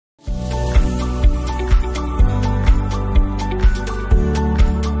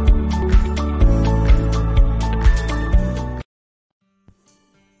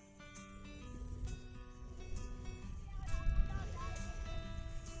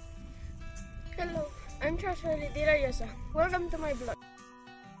Hello, I'm Charlie Dilariosa. Welcome to my blog.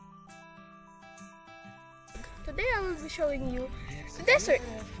 Today I will be showing you the desert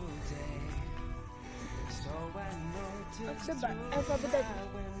of Abu Dhabi.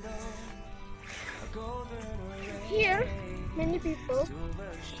 Here, many people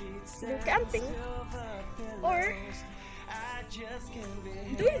do camping or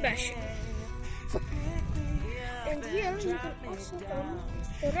doing bashing. And here you can also come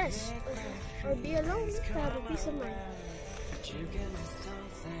to rest or be alone to have a peace of mind. So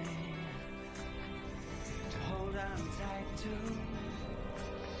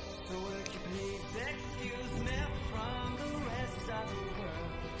would you please excuse me from the rest of the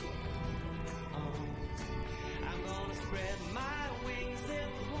world? I'm gonna spread my wings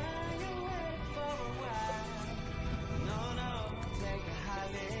and fly away for a while. No, take a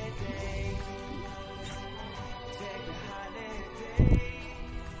holiday. Take a holiday.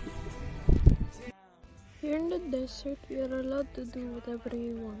 Here in the desert, we are allowed to do whatever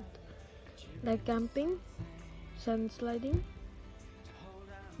we want, like camping, sand sliding,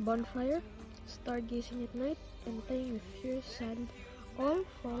 bonfire, stargazing at night, and playing with fierce sand, all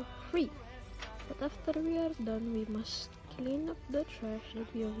for free. But after we are done, we must clean up the trash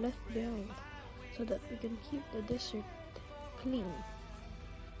that we have left behind so that we can keep the desert clean.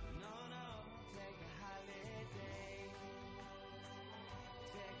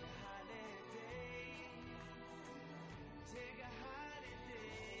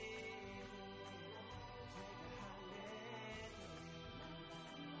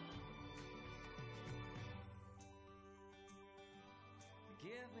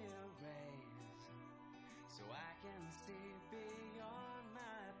 Give me a raise so I can see beyond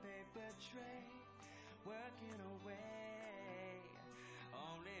my paper tray. Working away,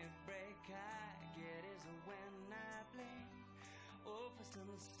 only break I get is when I blink. Oh, for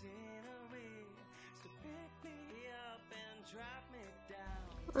some scenery, so pick me up and drop me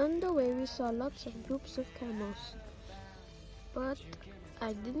down. On the way, we saw lots of groups of camels, but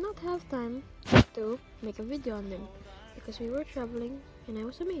I did not have time to make a video on them because we were traveling and I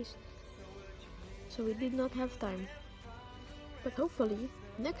was amazed. So we did not have time. But hopefully,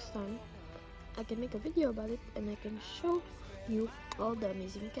 next time, I can make a video about it and I can show you all the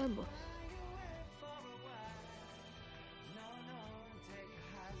amazing camels.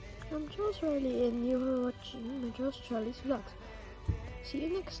 I'm Charles Riley and you are watching my Charlie's Vlogs. See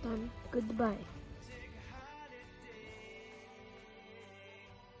you next time. Goodbye.